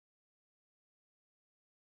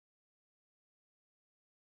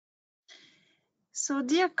So,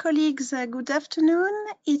 dear colleagues, good afternoon.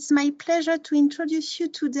 It's my pleasure to introduce you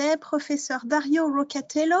today Professor Dario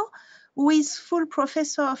Roccatello, who is full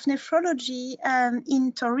professor of nephrology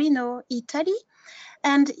in Torino, Italy,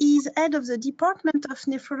 and is head of the Department of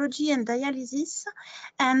Nephrology and Dialysis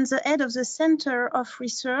and the head of the Center of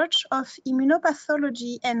Research of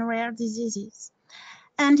Immunopathology and Rare Diseases,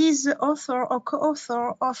 and is the author or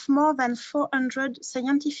co-author of more than 400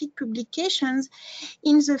 scientific publications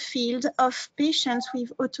in the field of patients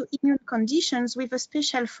with autoimmune conditions with a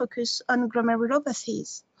special focus on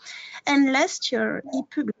glomerulopathies. And last year, he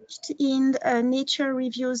published in Nature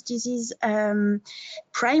Reviews Disease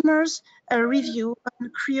Primers a review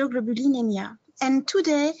on cryoglobulinemia. And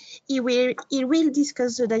today, he will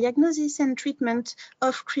discuss the diagnosis and treatment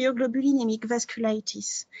of cryoglobulinemic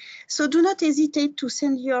vasculitis. So do not hesitate to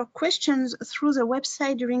send your questions through the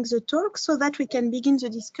website during the talk so that we can begin the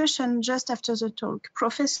discussion just after the talk.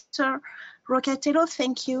 Professor Roccatello,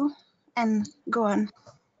 thank you, and go on.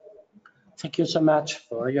 Thank you so much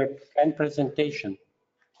for your kind presentation.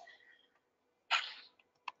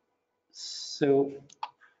 So,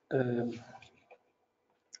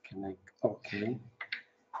 okay.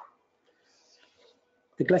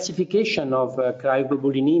 The classification of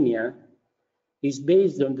cryoglobulinemia is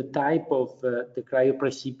based on the type of the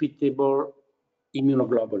cryoprecipitable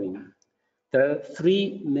immunoglobulin. There are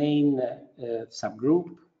three main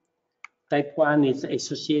subgroups. Type 1 is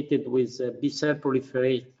associated with B-cell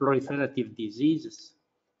proliferative diseases,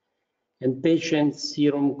 and patient's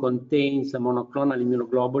serum contains a monoclonal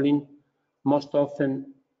immunoglobulin, most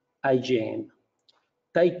often IgM.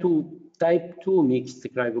 Type 2 mixed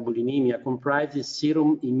cryoglobulinemia comprises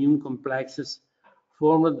serum immune complexes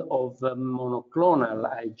formed of monoclonal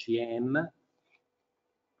IgM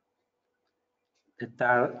that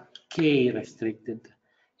are K-restricted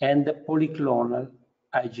and polyclonal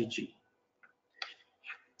IgG.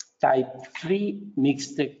 Type 3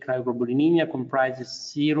 mixed cryoglobulinemia comprises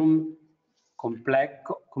serum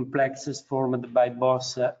complexes formed by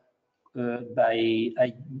both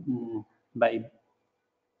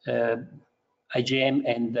IgM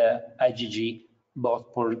and IgG,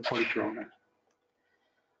 both polyclonal.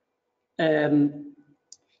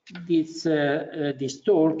 This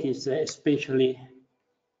talk is especially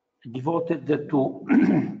devoted to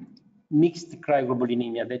mixed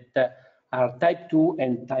cryoglobulinemia that are type 2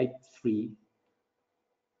 and type 3,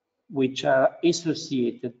 which are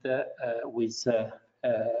associated with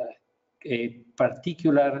a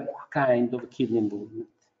particular kind of kidney involvement.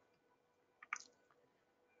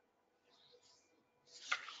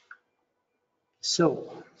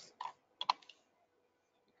 So,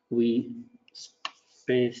 we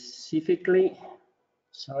specifically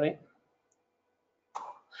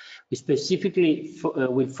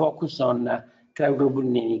will focus on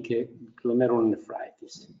cryoglobulinemic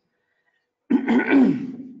glomerulonephritis.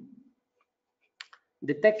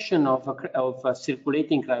 Detection of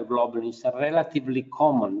circulating cryoglobulins are relatively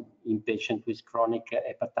common in patients with chronic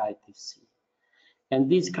hepatitis C. And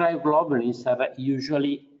these cryoglobulins are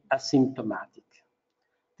usually asymptomatic.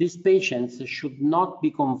 These patients should not be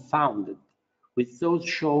confounded with those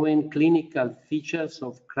showing clinical features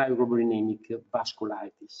of cryoglobulinemic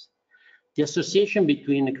vasculitis. The association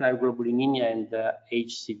between cryoglobulinemia and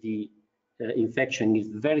HCV infection is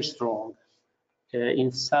very strong.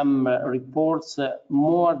 In some reports,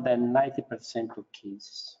 more than 90% of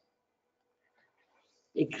cases.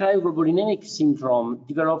 A cryoglobulinic syndrome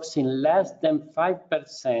develops in less than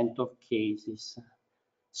 5% of cases.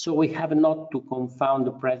 So we have not to confound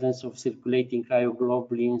the presence of circulating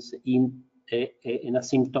cryoglobulins in an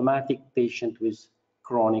asymptomatic patient with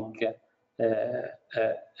chronic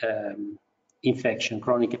infection,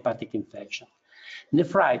 chronic hepatic infection.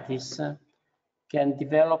 Nephritis can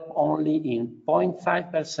develop only in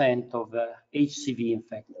 0.5% of HCV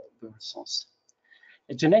infected persons.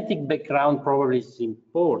 A genetic background probably is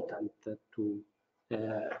important to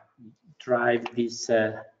drive these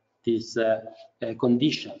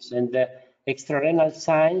conditions, and extrarenal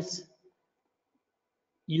signs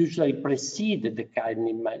usually precede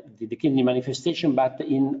the kidney manifestation, but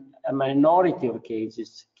in a minority of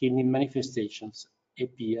cases, kidney manifestations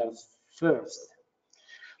appear first.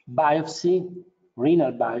 Biopsy,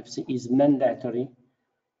 renal biopsy, is mandatory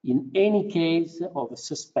in any case of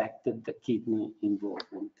suspected kidney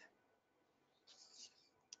involvement.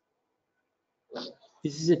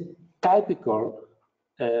 This is a typical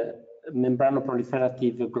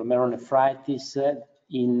membranoproliferative glomerulonephritis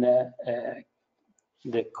in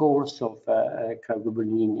the course of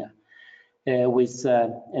cryoglobulinemia with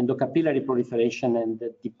endocapillary proliferation and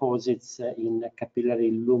deposits in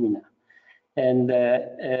capillary lumina. And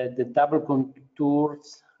the double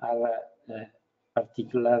contours are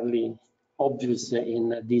particularly obvious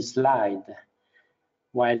in this slide,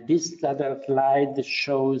 while this other slide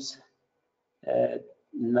shows the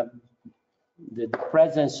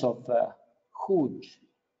presence of huge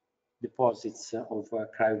deposits of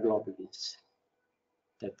cryoglobulins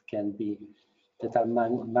that are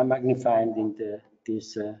magnified in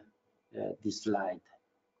this slide.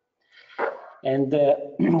 And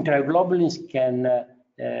cryoglobulins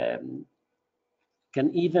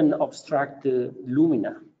can even obstruct the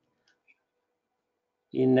lumina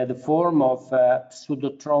in the form of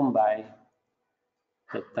pseudothrombi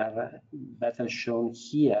that are better shown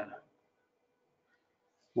here,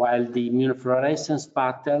 while the immunofluorescence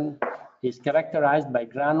pattern is characterized by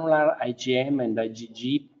granular IgM and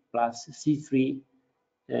IgG plus C3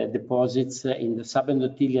 deposits in the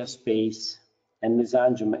subendothelial space and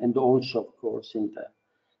mesangium, and also, of course, in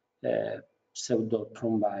the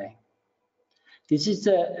pseudothrombi. This is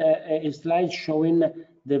a slide showing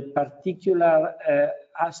the particular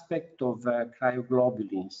aspect of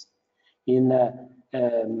cryoglobulins in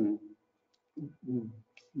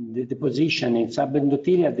the deposition, in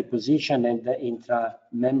subendothelial deposition and the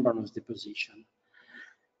intramembranous deposition.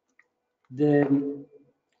 The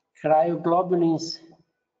cryoglobulins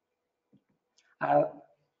are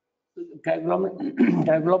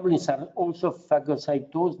also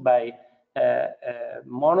phagocytosed by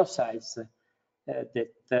monocytes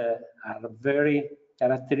that are very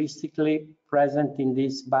characteristically present in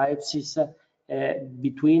these biopsies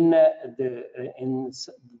between the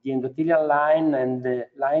endothelial line and the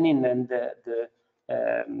lining and the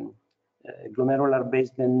glomerular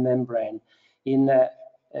basement membrane, in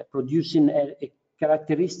producing a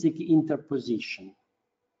characteristic interposition.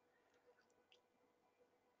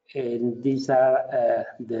 And these are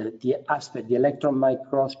the aspect, the electron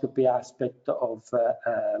microscopy aspect of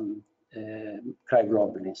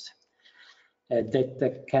cryoglobulins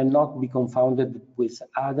that cannot be confounded with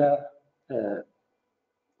other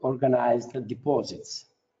organized deposits.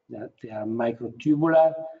 They are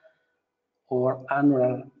microtubular or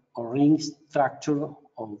annular or ring structure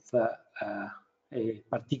of a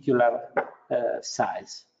particular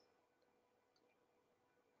size.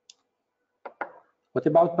 What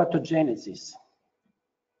about pathogenesis?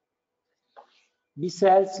 B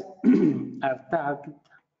cells are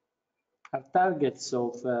targets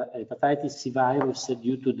of hepatitis C virus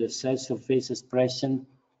due to the cell surface expression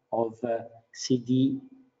of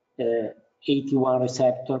CD81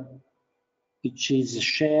 receptor, which is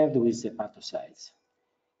shared with hepatocytes.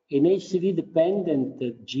 An HCV-dependent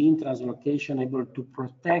gene translocation able to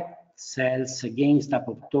protect cells against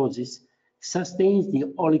apoptosis sustains the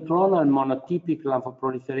polyclonal monotypic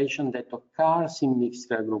lymphoproliferation that occurs in mixed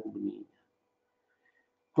cryoglobulinemia.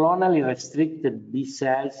 Clonally restricted B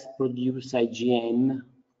cells produce IgM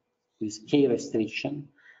with K restriction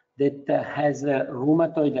that has a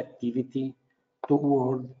rheumatoid activity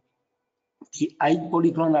toward the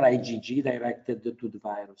polyclonal IgG directed to the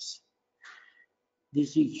virus.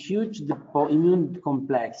 These huge immune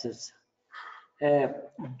complexes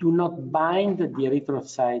do not bind the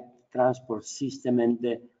erythrocyte transport system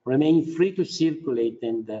and remain free to circulate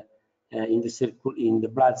in the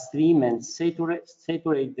bloodstream and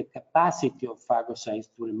saturate the capacity of phagocytes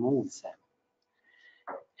to remove them.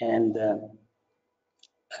 And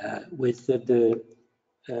with the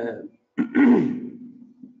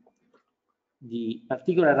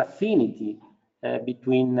particular affinity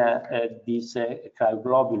between these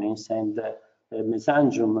cryoglobulins and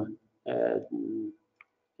mesangium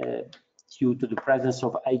due to the presence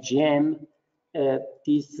of IgM,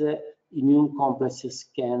 these immune complexes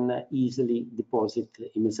can easily deposit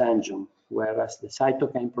in mesangium, whereas the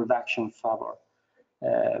cytokine production favor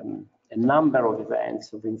a number of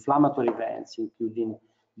events, of inflammatory events, including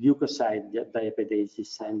leukocyte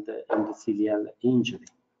diapedesis and endothelial injury.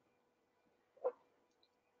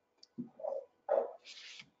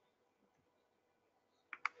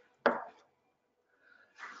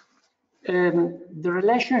 The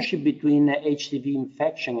relationship between HCV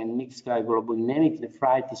infection and mixed cryoglobulinemic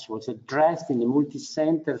nephritis was addressed in a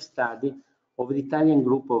multi-center study of the Italian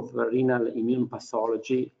group of renal immune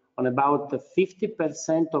pathology on about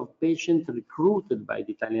 50% of patients recruited by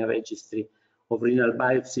the Italian registry of renal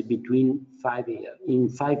biopsy between 5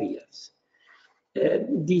 years.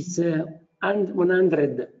 These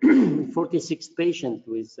 146 patients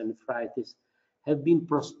with nephritis have been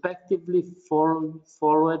prospectively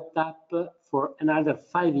followed up for another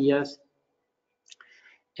 5 years,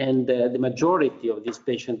 and the majority of these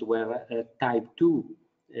patients were have type 2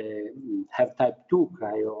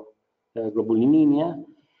 cryoglobulinemia.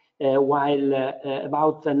 while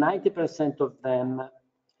about 90% of them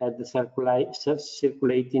had the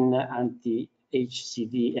circulating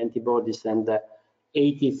anti-HCV antibodies, and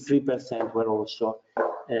 83% were also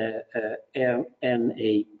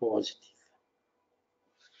RNA positive.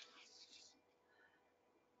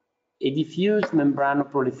 A diffuse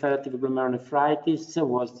membranoproliferative glomerulonephritis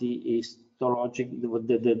was the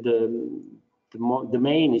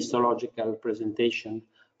main histological presentation,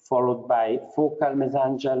 followed by focal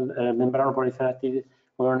mesangial membranoproliferative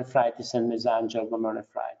glomerulonephritis and mesangial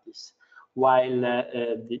glomerulonephritis, while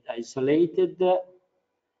the isolated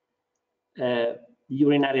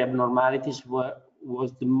urinary abnormalities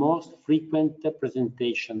was the most frequent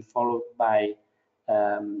presentation, followed by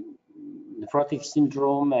nephrotic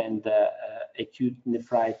syndrome and acute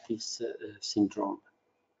nephritis syndrome.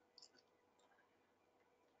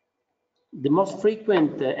 The most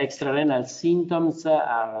frequent extrarenal symptoms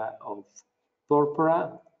are of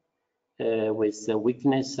purpura with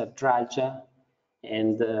weakness, arthralgia,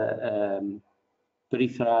 and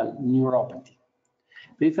peripheral neuropathy.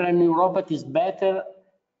 Peripheral neuropathy is better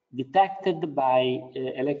detected by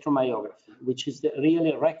electromyography, which is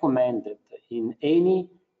really recommended in any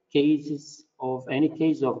case of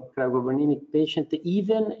cryoglobulinemic patient,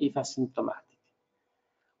 even if asymptomatic.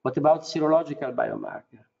 What about serological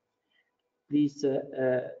biomarker? Please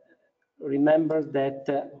remember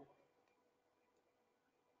that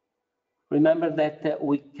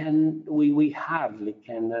we hardly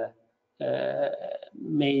can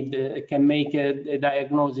make a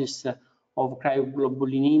diagnosis of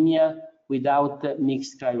cryoglobulinemia without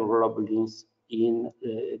mixed cryoglobulins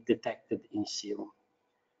detected in serum.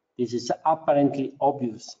 This is apparently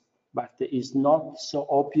obvious, but is not so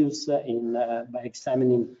obvious by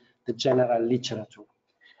examining the general literature.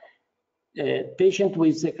 Patient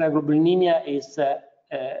with cryoglobulinemia is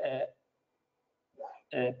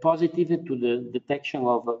positive to the detection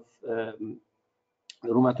of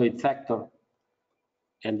rheumatoid factor,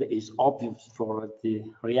 and is obvious for the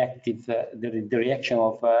reaction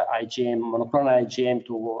of IgM, monoclonal IgM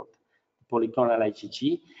toward polyclonal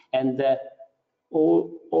IgG, and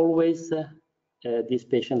always this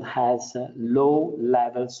patient has low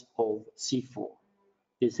levels of C4.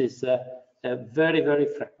 This is very, very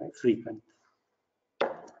frequent.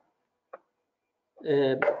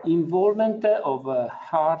 Involvement of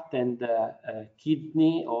heart and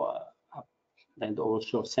kidney, and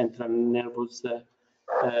also central nervous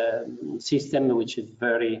system, which is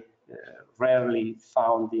very rarely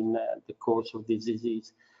found in the course of this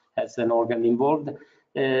disease as an organ involved,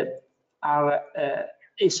 are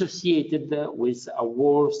associated with a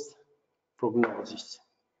worse prognosis.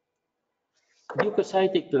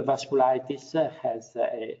 Leukocytic vasculitis has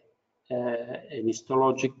an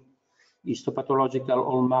histopathological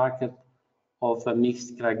hallmark of a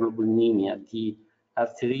mixed cryoglobulinemia. The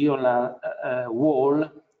arteriolar wall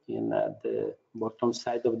in the bottom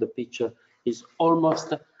side of the picture is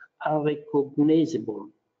almost unrecognizable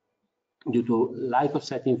due to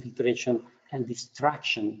leukocyte infiltration and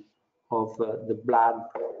destruction of the blood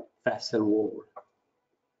vessel wall.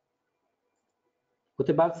 What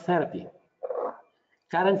about therapy?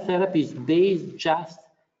 Current therapy is based just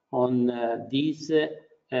on these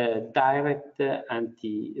direct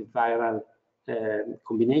antiviral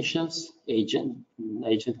combinations, agent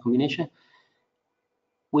combination,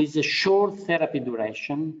 with a short therapy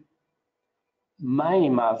duration,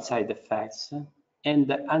 minimal side effects, and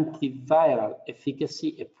antiviral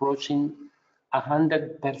efficacy approaching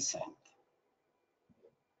 100%.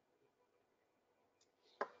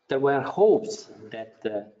 There were hopes that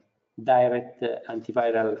direct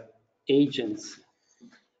antiviral agents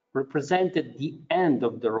represented the end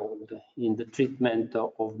of the road in the treatment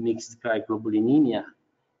of mixed cryoglobulinemia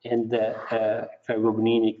and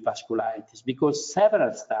cryoglobulinemic vasculitis, because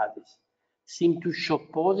several studies seem to show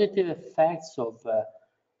positive effects of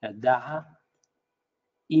DAA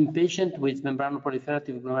in patients with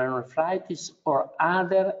membranoproliferative glomerulonephritis or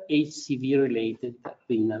other HCV-related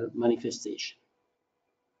renal manifestation.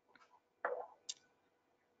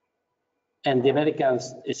 And the American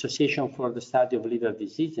Association for the Study of Liver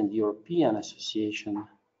Disease and the European Association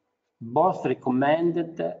both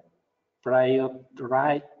recommended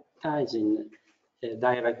prioritizing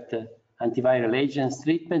direct antiviral agents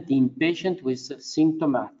treatment in patients with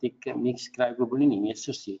symptomatic mixed cryoglobulinemia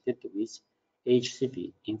associated with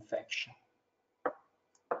HCV infection.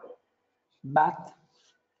 But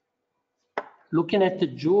looking at the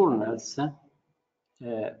journals,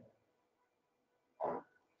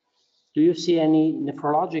 do you see any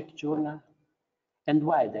nephrologic journal? And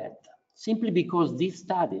why that? Simply because these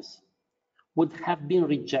studies would have been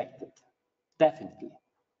rejected, definitely,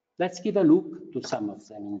 Let's give a look to some of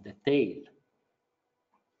them in detail.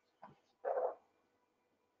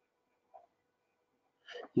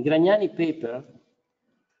 In Gragnani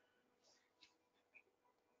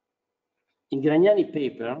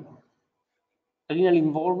paper, renal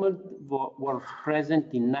involvement was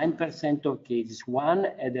present in 9% of cases, one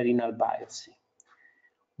at the renal biopsy,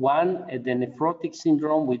 one at the nephrotic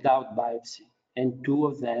syndrome without biopsy, and 2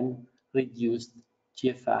 of them reduced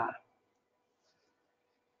GFR.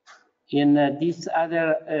 In this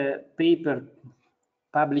other paper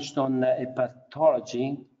published on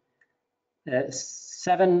hepatology,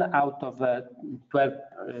 7 out of 12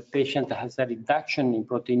 patients has a reduction in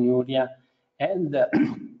proteinuria and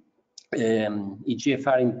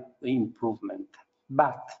eGFR improvement,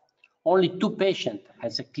 but only 2 patients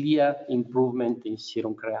has a clear improvement in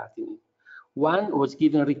serum creatinine. One was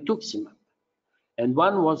given rituximab, and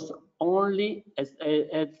one was only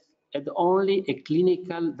had only a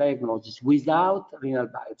clinical diagnosis without renal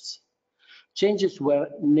biopsy. Changes were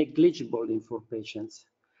negligible in 4 patients,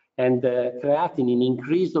 and creatinine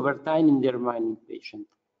increased over time in the remaining patient.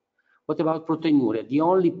 What about proteinuria? The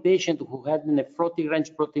only patient who had nephrotic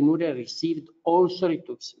range proteinuria received also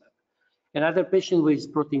rituximab. Another patient with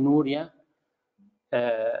proteinuria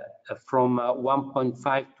from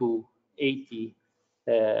 1.5 to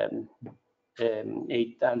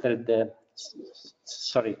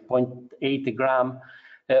 0.8 gram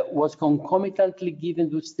was concomitantly given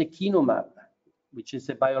to ustekinumab, which is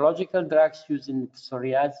a biological drug used in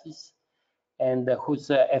psoriasis and whose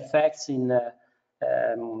effects in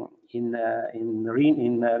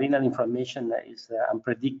renal inflammation is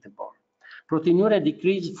unpredictable. Proteinuria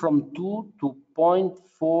decreased from 2 to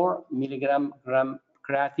 0.4 milligram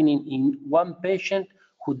creatinine in 1 patient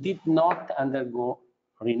who did not undergo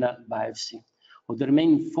renal biopsy. Of the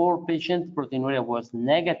remaining 4 patients, proteinuria was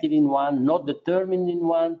negative in 1, not determined in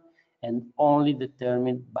 1, and only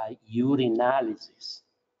determined by urinalysis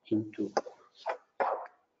in 2.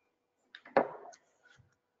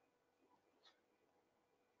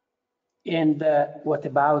 And what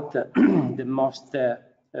about the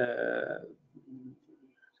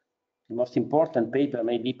most important paper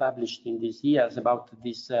may be published in these years about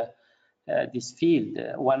this this field?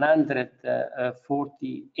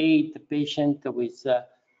 148 patients with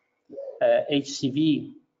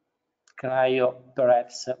HCV,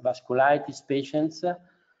 cryoptorax vasculitis patients of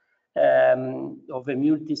a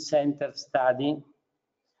multi-center study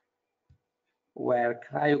where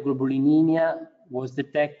cryoglobulinemia was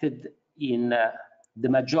detected in the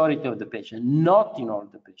majority of the patients, not in all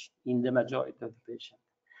the patients, in the majority of the patients.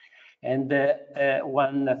 And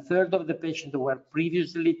 1/3 of the patients were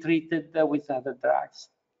previously treated with other drugs.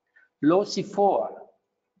 Low C4,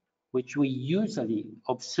 which we usually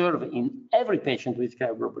observe in every patient with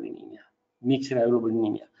cryoglobulinemia, mixed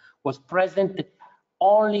cryoglobulinemia, was present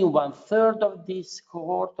only in 1/3 of this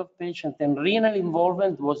cohort of patients, and renal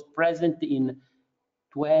involvement was present in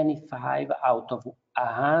 25 out of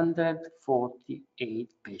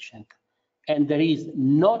 148 patients. And there is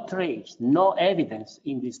no trace, no evidence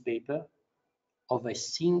in this paper of a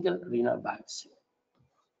single renal biopsy.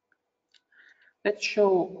 Let's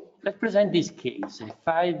present this case.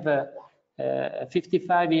 A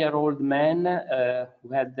 55-year-old man who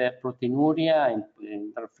had proteinuria, and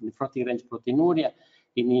nephrotic range proteinuria,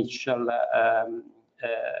 initial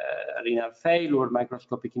renal failure,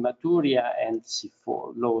 microscopic hematuria, and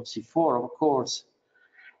C4, low C4, of course,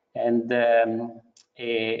 and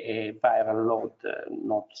a viral load,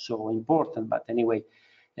 not so important, but anyway,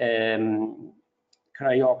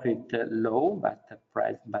 cryocrit low, but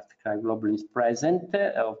cryoglobulin is present,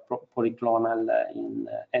 polyclonal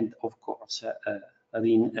and of course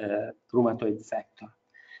rheumatoid factor.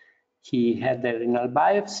 He had a renal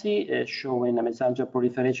biopsy showing a mesangial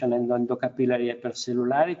proliferation and endocapillary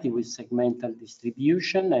hypercellularity with segmental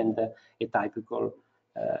distribution and a typical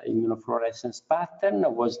immunofluorescence pattern.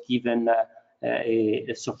 Was given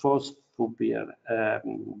a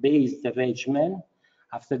sofosbuvir-based regimen.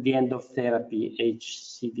 After the end of therapy,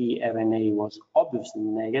 HCV RNA was obviously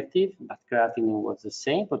negative, but creatinine was the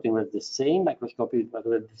same, protein was the same, microscopic was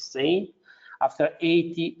the same. After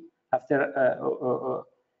 18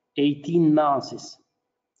 months,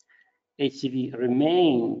 HCV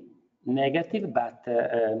remained negative, but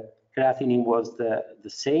creatinine was the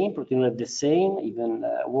same, protein was the same, even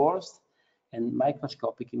worse, and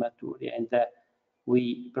microscopic hematuria. And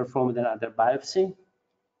we performed another biopsy.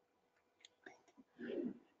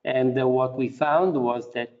 And what we found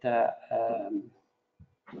was that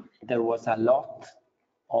there was a lot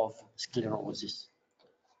of sclerosis.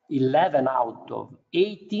 11 out of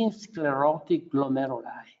 18 sclerotic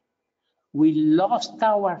glomeruli we lost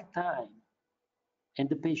our time, and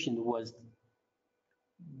the patient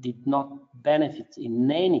did not benefit in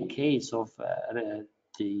any case of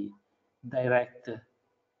the direct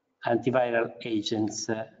antiviral agents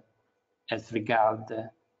as regard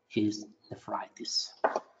his nephritis.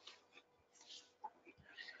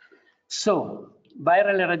 So,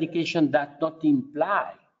 viral eradication does not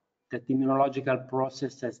imply that the immunological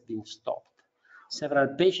process has been stopped. Several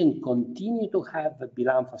patients continue to have a B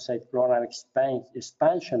lymphocyte clonal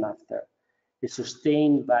expansion after a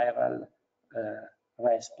sustained viral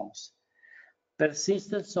response.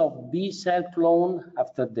 Persistence of B cell clone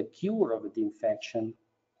after the cure of the infection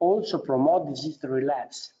also promote disease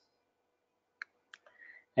relapse.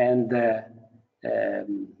 And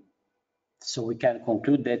so we can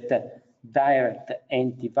conclude that direct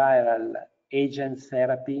antiviral agent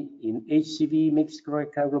therapy in HCV mixed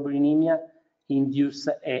cryoglobulinemia induce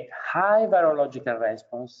a high virological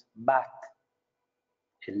response, but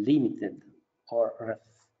a limited or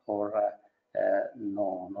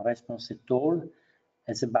no response at all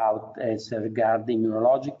as regard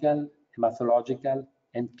immunological, hematological,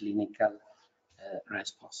 and clinical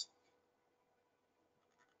response.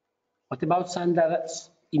 What about standard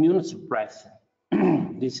immunosuppressant?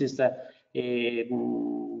 This is a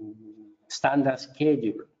standard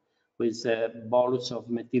schedule with a bolus of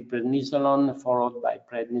methylprednisolone followed by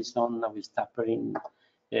prednisone with taperin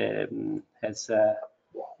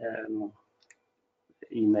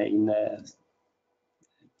in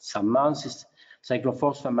some months,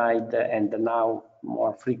 cyclophosphamide, and now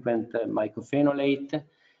more frequent mycophenolate,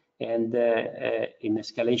 and in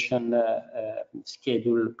escalation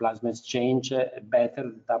schedule plasma exchange,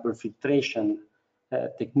 better double filtration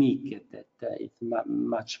technique that is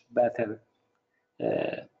much better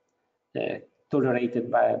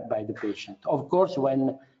tolerated by the patient. Of course,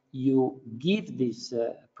 when you give this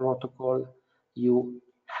protocol, you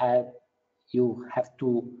have to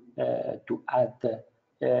add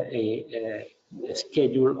a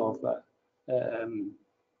schedule of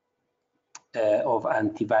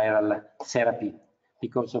antiviral therapy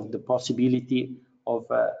because of the possibility of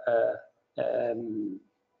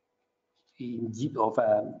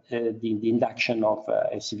the induction of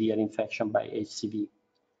a severe infection by HCV.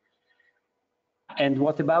 And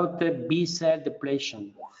what about the B cell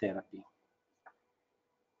depletion therapy?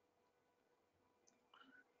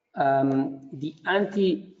 The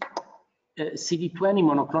anti-CD20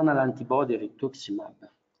 monoclonal antibody rituximab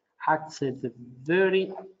acts as the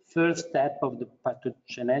very first step of the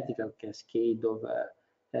pathogenetical cascade of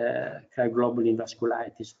cryoglobulinemia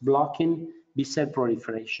vasculitis, blocking B cell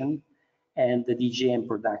proliferation and the DGM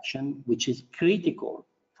production, which is critical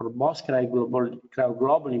for both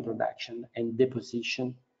cryoglobulin production and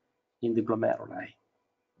deposition in the glomeruli.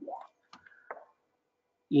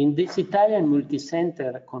 In this Italian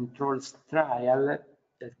multicenter controlled trial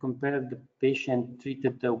that compared the patient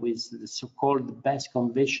treated with the so-called best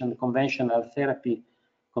conventional therapy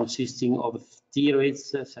consisting of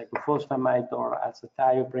steroids, cyclophosphamide or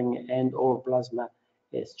azathioprine and or plasma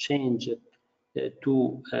exchange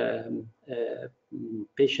to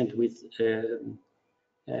patient with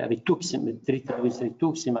rituximab, treated with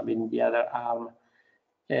rituximab in the other arm.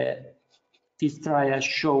 This trial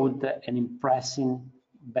showed an impressive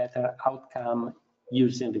better outcome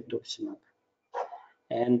using rituximab.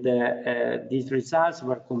 And these results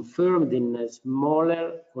were confirmed in a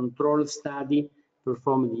smaller controlled study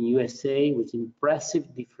performed in USA with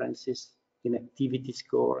impressive differences in activity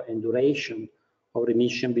score and duration of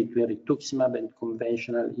remission between rituximab and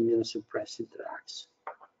conventional immunosuppressive drugs.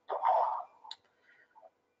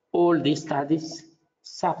 All these studies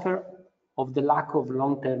suffer of the lack of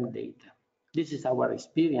long-term data. This is our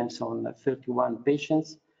experience on 31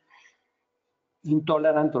 patients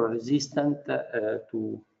intolerant or resistant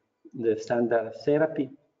to the standard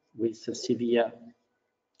therapy with severe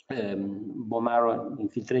bone marrow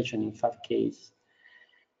infiltration in 5 cases.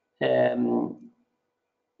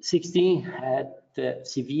 16 had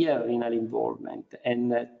severe renal involvement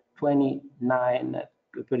and 29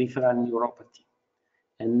 peripheral neuropathy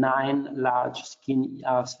and 9 large skin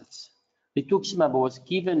ulcers. Rituximab was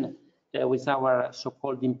given with our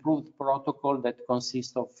so-called improved protocol that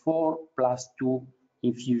consists of 4+2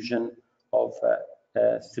 infusion of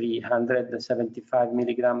 375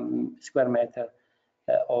 milligram square meter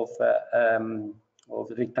of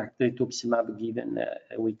rituximab given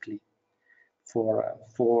weekly for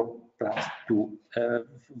 4+2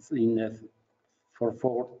 for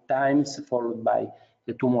 4 times, followed by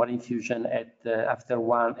the 2 more infusion at after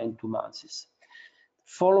 1 and 2 months.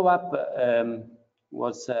 Follow-up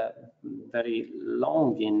was very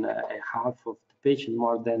long in half of the patient,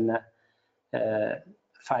 more than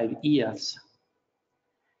 5 years.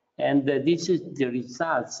 And this is the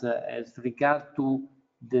results as regard to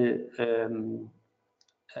the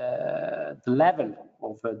level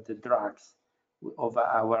of the drugs of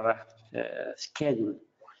our schedule,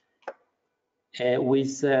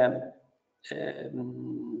 with a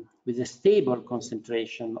stable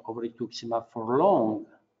concentration of rituximab for long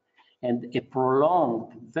and a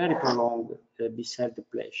prolonged, very prolonged B-cell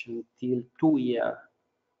depletion till 2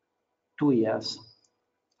 years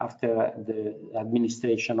after the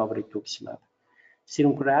administration of rituximab.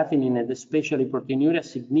 Serum creatinine and especially proteinuria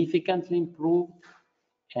significantly improved,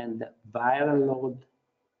 and viral load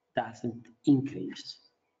doesn't increase.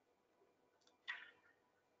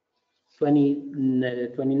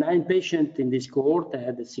 29 patients in this cohort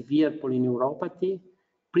had a severe polyneuropathy.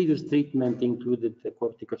 Previous treatment included the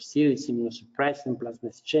corticosteroids, immunosuppressant, plasma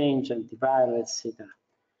exchange, antiviral, etc.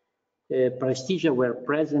 Paresthesia were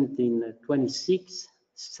present in 26,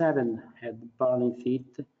 7 had burning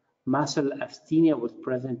feet. Muscle asthenia was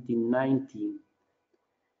present in 19.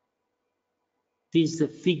 These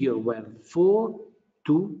figures were 4,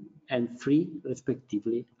 2, and 3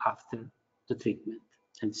 respectively after the treatment.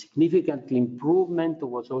 And significant improvement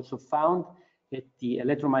was also found at the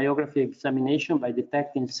electromyography examination by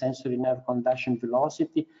detecting sensory nerve conduction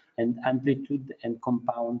velocity and amplitude and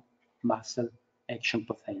compound muscle action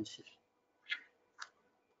potential.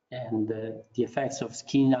 And the effects of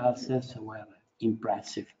skin ulcers were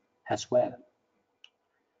impressive as well.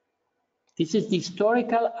 This is the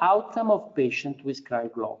historical outcome of patients with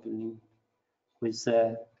cryoglobulin, with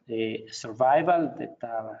a survival that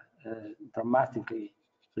are dramatically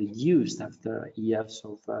reduced after years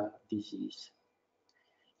of disease.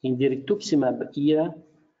 In the rituximab era,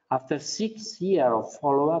 after 6 years of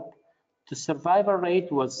follow-up, the survival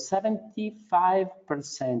rate was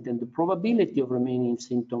 75%, and the probability of remaining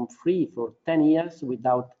symptom-free for 10 years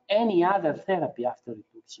without any other therapy after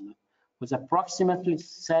rituximab was approximately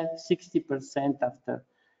 60% after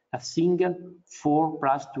a single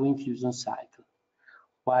 4+2 infusion cycle,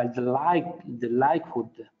 while the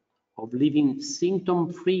likelihood of living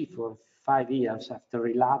symptom-free for 5 years after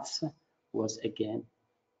relapse was again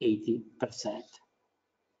 80%.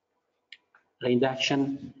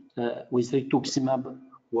 Reinduction with rituximab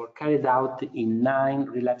were carried out in 9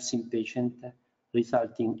 relapsing patients,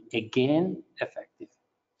 resulting again effective.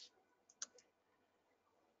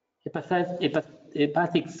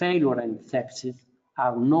 Hepatic failure and sepsis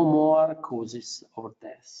are no more causes of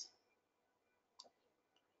death.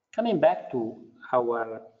 Coming back to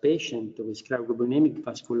our patient with cryoglobulinemic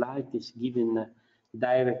vasculitis given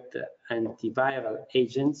direct antiviral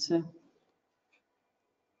agents,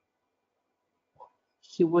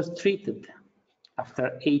 he was treated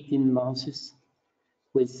after 18 months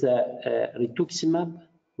with rituximab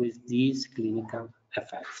with these clinical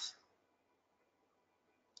effects.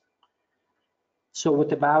 So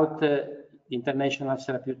what about international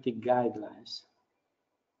therapeutic guidelines?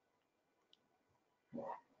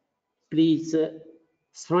 Please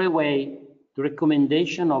throw away the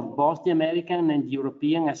recommendation of both the American and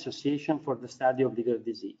European Association for the Study of Liver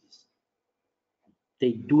Diseases.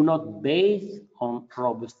 They do not base on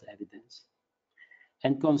robust evidence.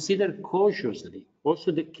 And consider cautiously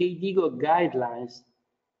also the KDIGO guidelines,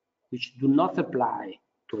 which do not apply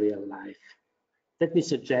to real life. Let me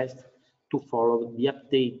suggest to follow the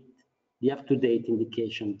up-to-date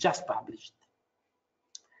indication just published.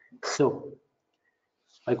 So,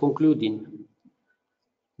 by concluding,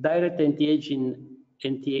 direct antiviral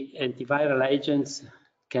agents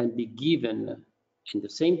can be given in the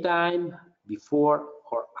same time, before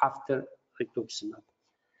or after rituximab.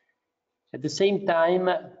 At the same time,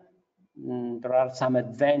 there are some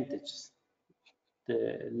advantages.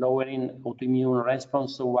 The lowering autoimmune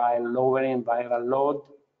response while lowering viral load,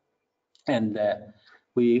 and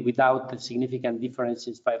without significant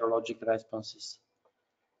differences in virologic responses.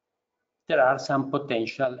 There are some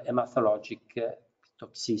potential hematologic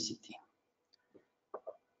toxicity.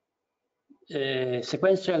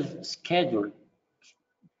 Sequential schedule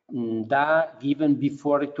given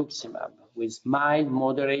before rituximab with mild,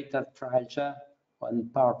 moderate arthralgia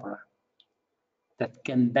and purpura that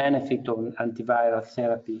can benefit on antiviral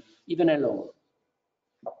therapy even alone,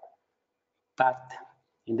 but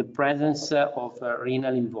in the presence of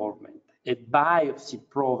renal involvement, a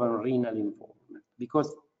biopsy-proven renal involvement,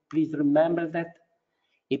 because please remember that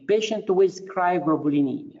a patient with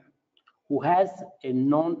cryoglobulinemia who has a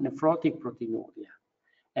non-nephrotic proteinuria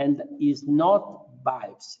and is not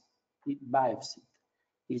biopsied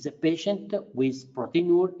is a patient with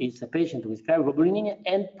proteinuria, is a patient with cryoglobulinemia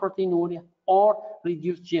and proteinuria or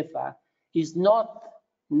reduced GFR, is not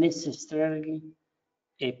necessarily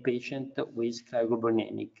a patient with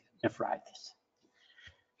cryoglobulinemic nephritis.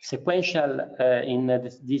 Sequential, in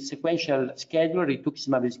this sequential schedule,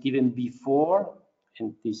 rituximab is given before,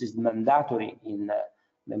 and this is mandatory in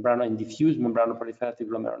diffuse membranoproliferative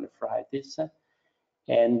glomerulonephritis,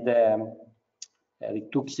 and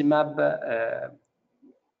rituximab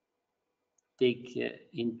take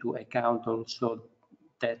into account also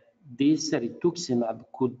that this rituximab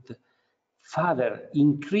could further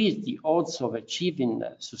increase the odds of achieving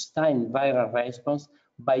sustained viral response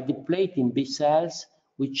by depleting B cells,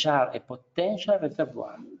 which are a potential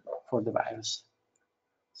reservoir for the virus.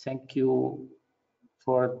 Thank you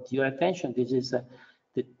for your attention. This is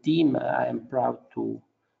the team I am proud to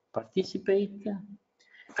participate.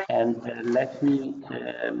 And let me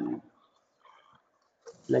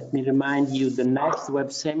remind you the next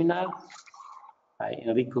web seminar by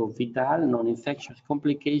Enrico Vidal, non-infectious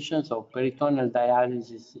complications of peritoneal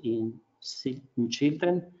dialysis in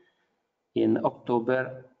children, in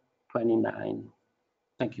October 29.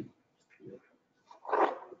 Thank you.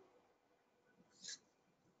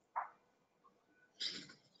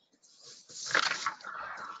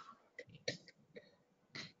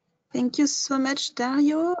 Thank you so much,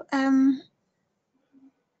 Dario.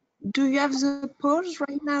 Do you have the polls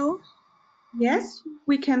right now? Yes,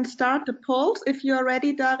 we can start the polls if you are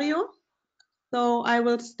ready, Dario. So I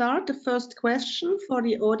will start the first question for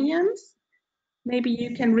the audience. Maybe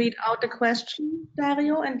you can read out the question,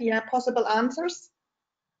 Dario, and the possible answers.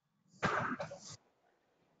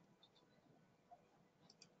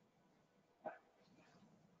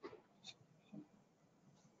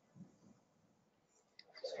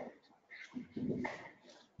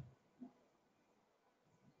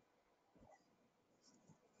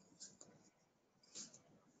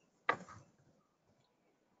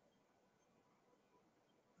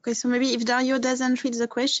 Okay, so maybe if Dario doesn't read the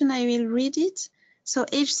question, I will read it. So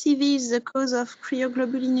HCV is the cause of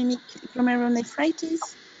cryoglobulinemic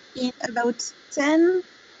glomerulonephritis in about 10,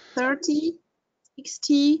 30,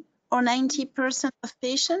 60, or 90% of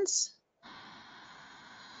patients.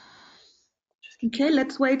 Okay,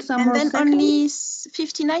 let's wait some and more then seconds. only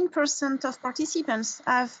 59% of participants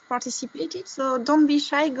have participated. So don't be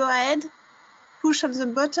shy, go ahead, push up the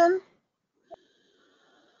button.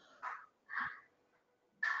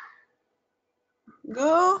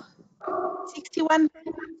 Go, 61%,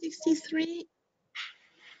 63.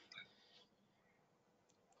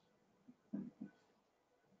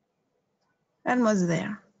 Almost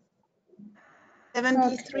there.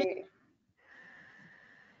 73. Okay.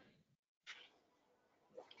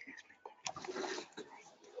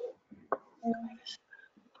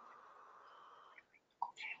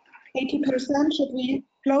 – 80%, should we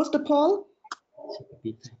close the poll?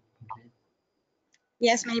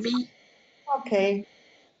 Yes, maybe. Okay,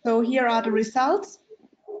 so here are the results.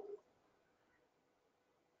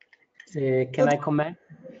 Can I comment?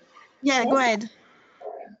 Yeah, go ahead.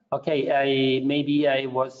 Okay, maybe I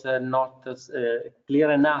was not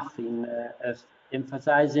clear enough in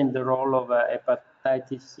emphasizing the role of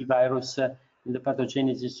hepatitis C virus in the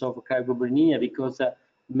pathogenesis of cryoglobulinemia, because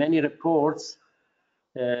many reports,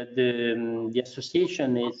 the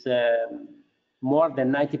association is more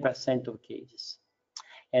than 90% of cases.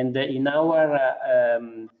 And in our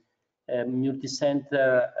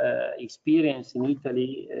multi-center experience in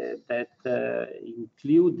Italy that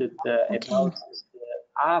included about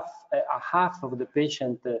half of the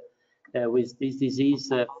patient with this disease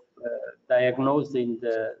diagnosed in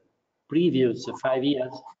the previous 5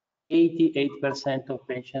 years, 88% of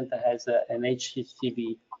patients has an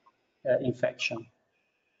HCV infection.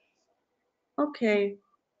 Okay,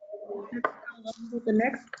 let's go on to the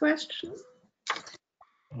next question.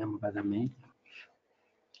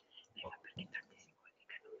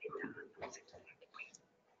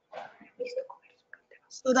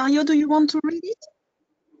 So Dario, do you want to read it?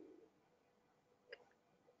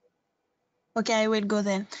 Okay, I will go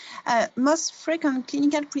then. Most frequent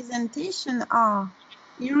clinical presentations are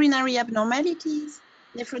urinary abnormalities,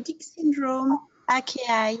 nephrotic syndrome,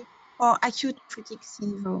 AKI, or acute nephritic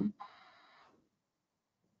syndrome.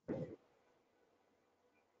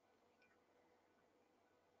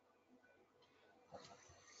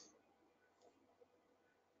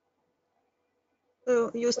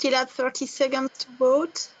 So you still have 30 seconds to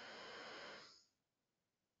vote.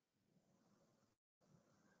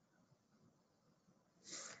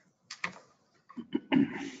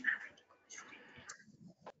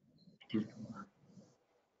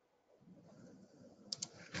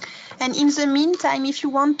 And in the meantime, if you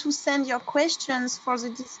want to send your questions for the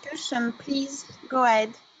discussion, please go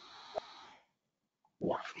ahead.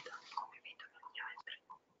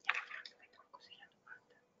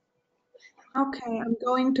 Okay, I'm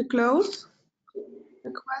going to close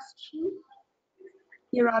the question.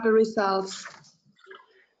 Here are the results.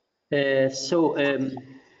 Can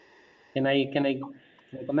I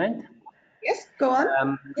comment? Yes, go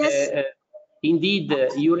on. Yes. Indeed,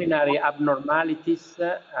 urinary abnormalities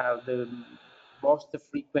are the most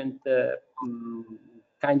frequent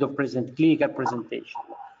kind of clinical presentation.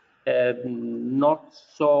 Not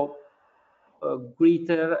so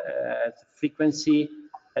greater frequency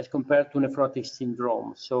as compared to nephrotic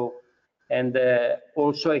syndrome. So, and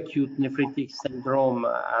also acute nephritic syndrome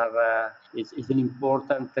is an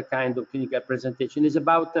important kind of clinical presentation. It's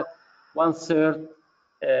about 1/3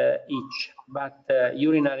 each, but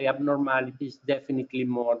urinary abnormalities definitely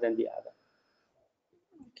more than the other.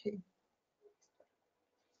 Okay.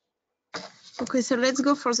 Okay, so let's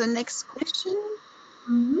go for the next question.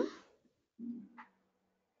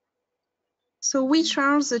 So which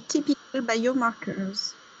are the typical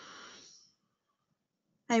biomarkers?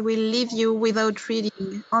 I will leave you without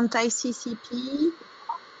reading. Anti-CCP,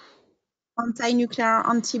 anti-nuclear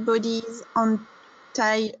antibodies,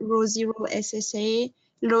 anti-Rho0 SSA,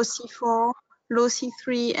 low C4, low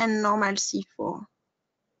C3, and normal C4.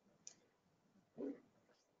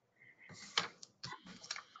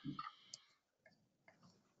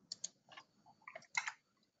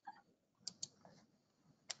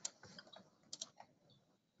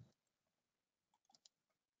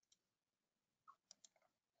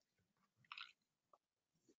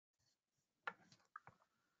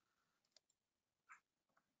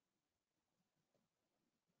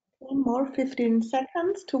 One more 15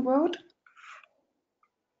 seconds to vote.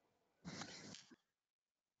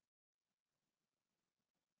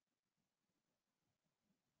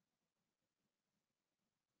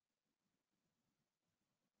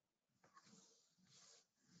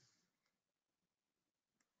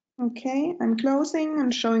 Okay, I'm closing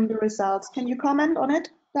and showing the results. Can you comment on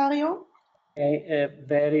it, Dario? Okay,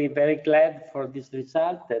 very, very glad for this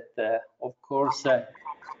result that, of course,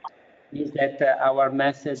 means that our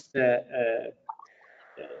message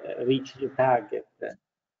reached the target.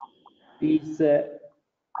 Please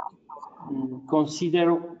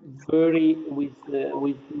consider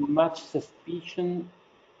with much suspicion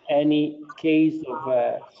any case of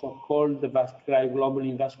so-called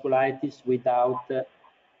cryoglobulinemic vasculitis without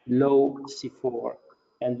low C4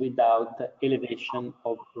 and without elevation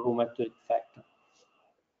of rheumatoid factor.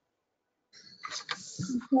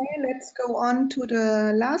 Okay, let's go on to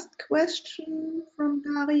the last question from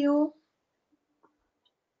Dario.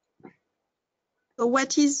 So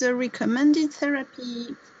what is the recommended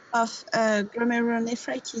therapy of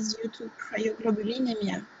glomerulonephritis due to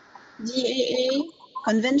cryoglobulinemia? DAA,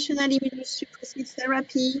 conventional immunosuppressive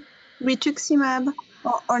therapy, rituximab,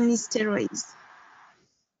 or only steroids?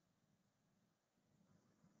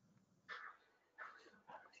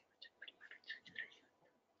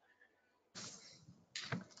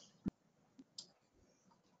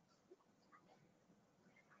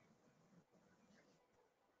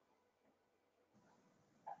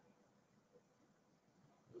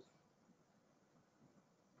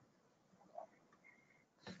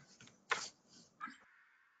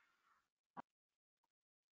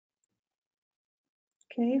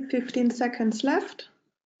 Okay, 15 seconds left.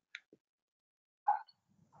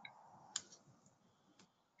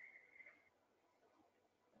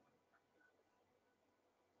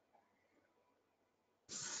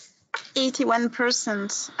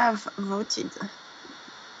 %81 have voted.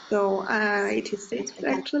 So 86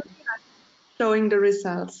 actually, showing the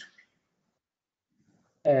results.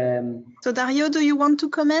 So Dario, do you want to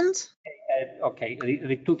comment? Okay,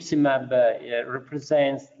 rituximab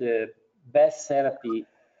represents the best therapy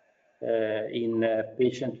in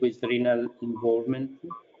patients with renal involvement,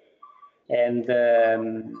 and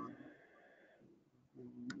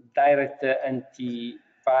direct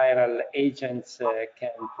antiviral agents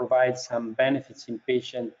can provide some benefits in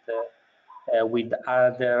patients with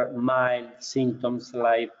other mild symptoms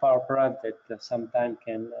like purpura that sometimes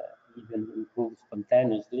can even improve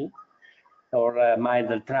spontaneously, or mild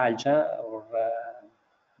arthralgia, or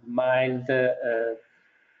mild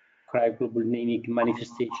cryoglobulinemic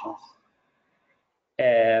manifestations.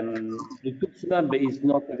 Rituximab is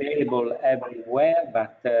not available everywhere,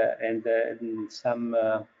 but in some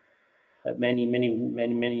many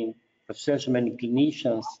research, many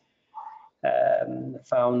clinicians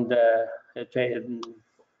found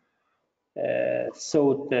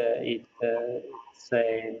thought it's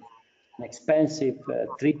an expensive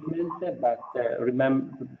treatment, but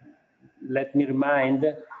let me remind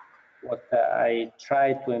what I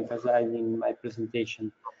tried to emphasize in my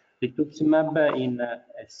presentation. Rituximab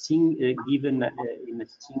given in a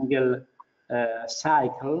single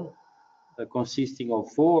cycle consisting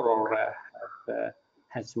of 4 or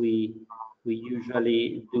as we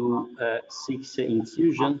usually do 6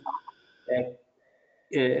 infusions,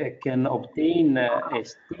 can obtain a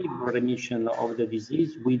stable remission of the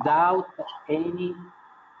disease without any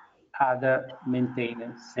other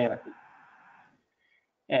maintenance therapy.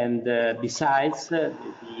 And besides, the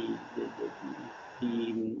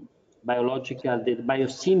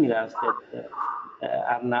biosimilars that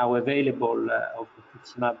are now available of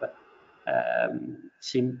rituximab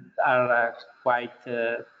are quite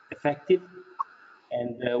effective,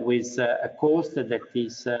 and with a cost that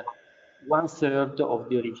is 1/3 of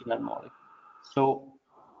the original molecule. So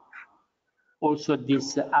also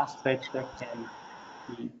this aspect can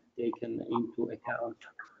be taken into account.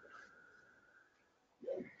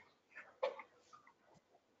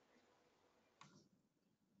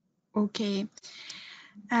 Okay.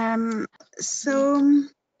 So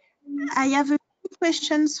I have a few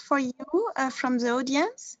questions for you from the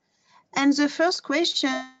audience. And the first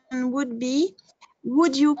question would be,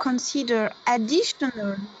 would you consider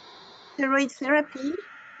additional steroid therapy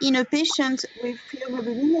in a patient with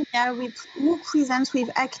cryoglobulinemia who presents with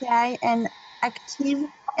AKI and active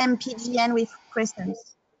MPGN with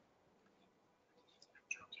presence?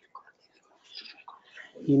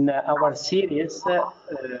 In our series,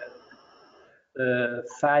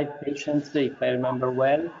 5 patients, if I remember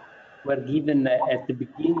well, were given at the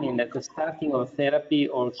beginning, at the starting of therapy,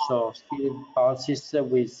 also steroid pulses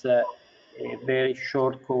with a very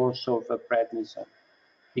short course of prednisone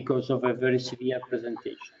because of a very severe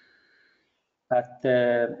presentation. But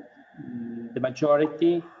the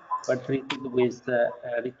majority were treated with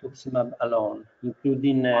rituximab alone,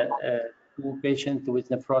 including 2 patients with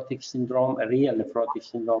nephrotic syndrome, a real nephrotic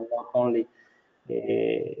syndrome, not only the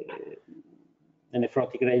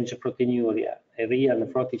nephrotic range proteinuria, a real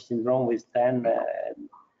nephrotic syndrome with 10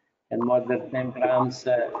 and more than 10 grams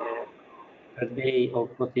per day of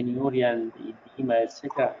proteinuria and edema,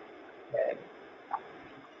 etc.,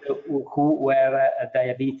 who were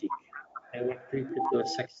diabetic. They were treated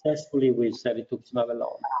successfully with rituximab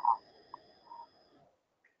alone.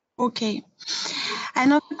 Okay.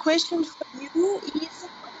 Another question for you is,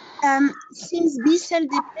 since B-cell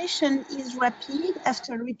depletion is rapid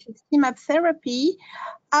after rituximab therapy,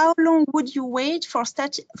 how long would you wait for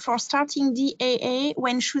starting DAA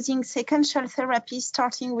when choosing sequential therapy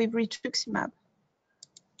starting with rituximab?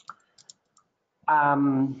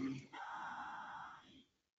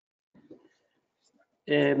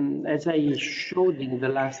 As I showed in the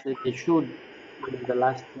last,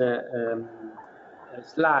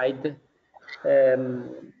 slide,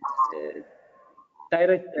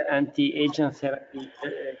 direct anti-agent therapy,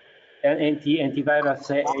 antiviral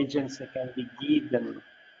agents can be given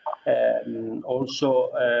also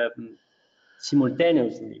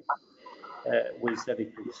simultaneously with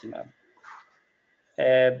rituximab.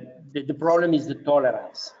 The problem is the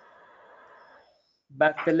tolerance.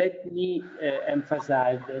 But let me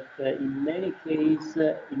emphasize that in many cases,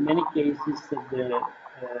 the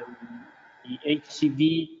HCV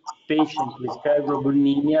patients with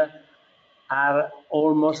cryoglobulinemia are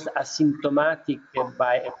almost asymptomatic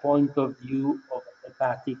by a point of view of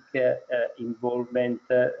hepatic involvement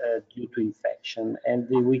due to infection, and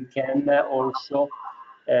we can also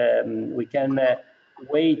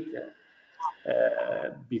wait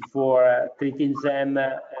before treating them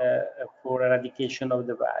for eradication of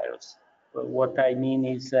the virus. What I mean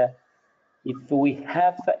is, if we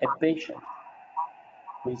have a patient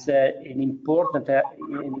with an important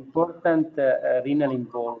renal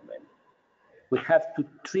involvement, we have to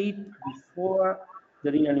treat before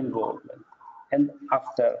the renal involvement, and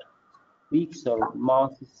after weeks or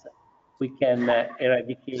months, we can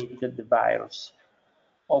eradicate the virus.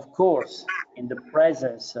 Of course, in the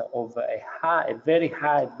presence of a very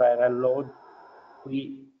high viral load,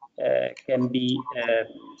 we can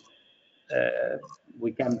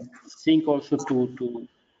think also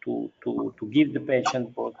to give the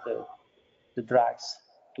patient both the drugs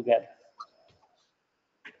together.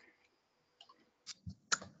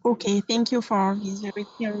 Okay, thank you for this very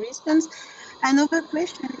clear response. Another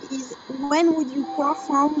question is, when would you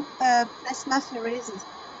perform plasmapheresis?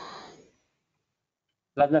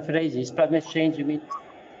 Plasmapheresis, plasma exchange, you mean?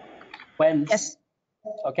 When? Yes.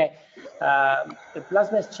 Okay. The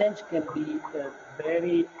plasma exchange can be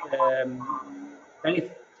very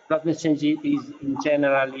plasma exchange is in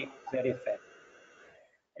generally very effective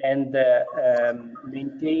and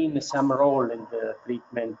maintain some role in the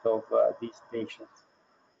treatment of these patients.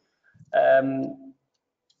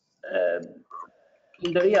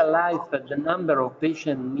 In the real life, the number of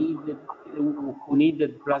patients who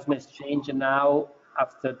needed plasma exchange now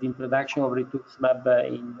after the introduction of rituximab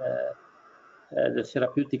in the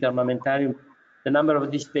therapeutic armamentarium, the number of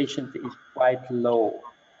these patients is quite low.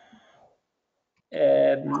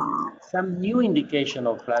 Some new indication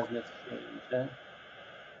of plasma exchange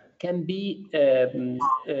can be the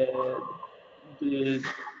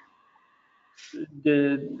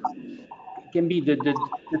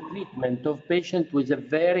treatment of patients with a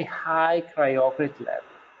very high cryocrit level.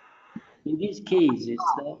 In these cases,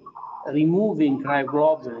 removing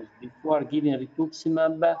cryoglobulins before giving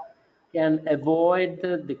rituximab can avoid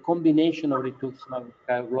the combination of rituximab with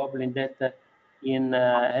cryoglobulin that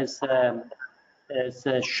as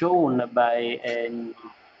shown by a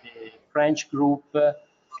French group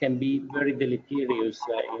can be very deleterious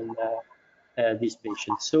in these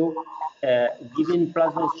patients. So giving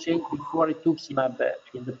plasma exchange before rituximab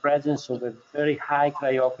in the presence of a very high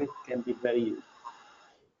cryocrit can be very useful.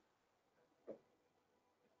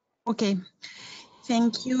 Okay,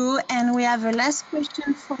 thank you. And we have a last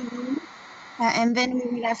question for you, and then we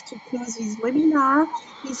will have to close this webinar.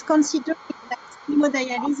 Is considering that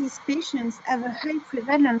hemodialysis patients have a high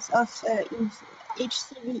prevalence of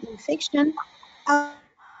HCV infection, how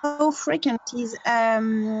frequent is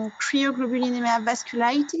cryoglobulinemic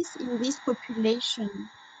vasculitis in this population?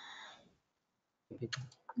 Okay.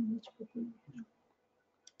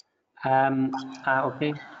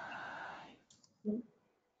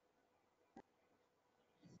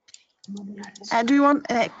 Do you want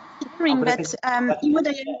considering that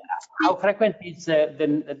hemodialysis? How frequent is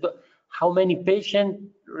how many patients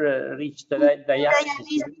reach the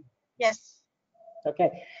dialysis? Yes. Okay.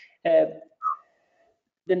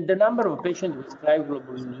 The number of patients with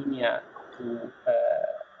cryoglobulinemia who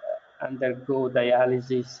undergo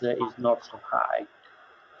dialysis is not so high.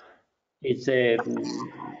 It's a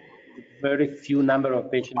very few number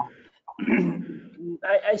of patients.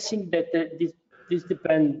 I think that this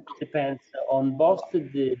depends on both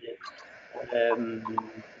the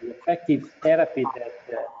effective therapy that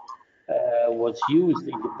was used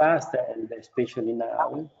in the past and especially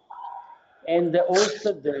now, and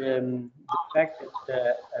also the fact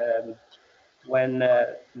that when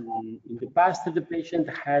in the past the patient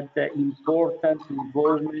had important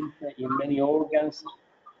involvement in many organs,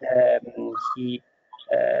 he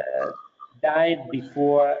died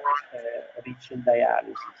before reaching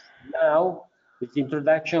dialysis. Now, with the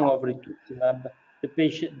introduction of rituximab, the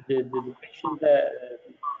patient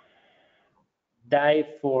died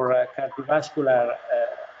for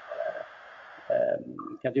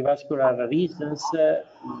cardiovascular reasons.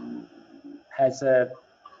 As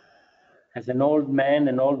an old man,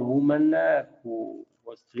 an old woman who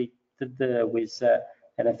was treated with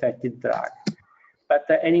an effective drug. But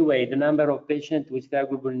anyway, the number of patients with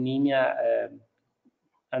cryoglobulinemia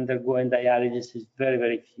undergoing dialysis is very,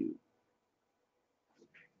 very few.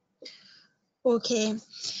 Okay,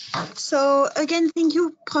 so again, thank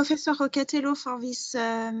you, Professor Roccatello, for this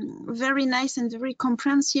very nice and very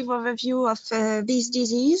comprehensive overview of this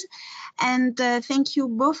disease. And thank you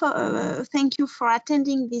both. Thank you for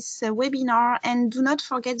attending this webinar. And do not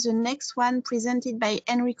forget the next one presented by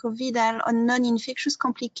Enrico Vidal on non-infectious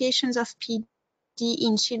complications of PD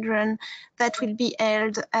in children that will be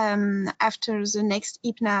held after the next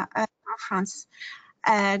IPNA conference.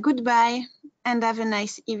 Goodbye and have a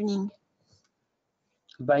nice evening.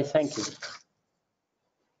 Goodbye, thank you.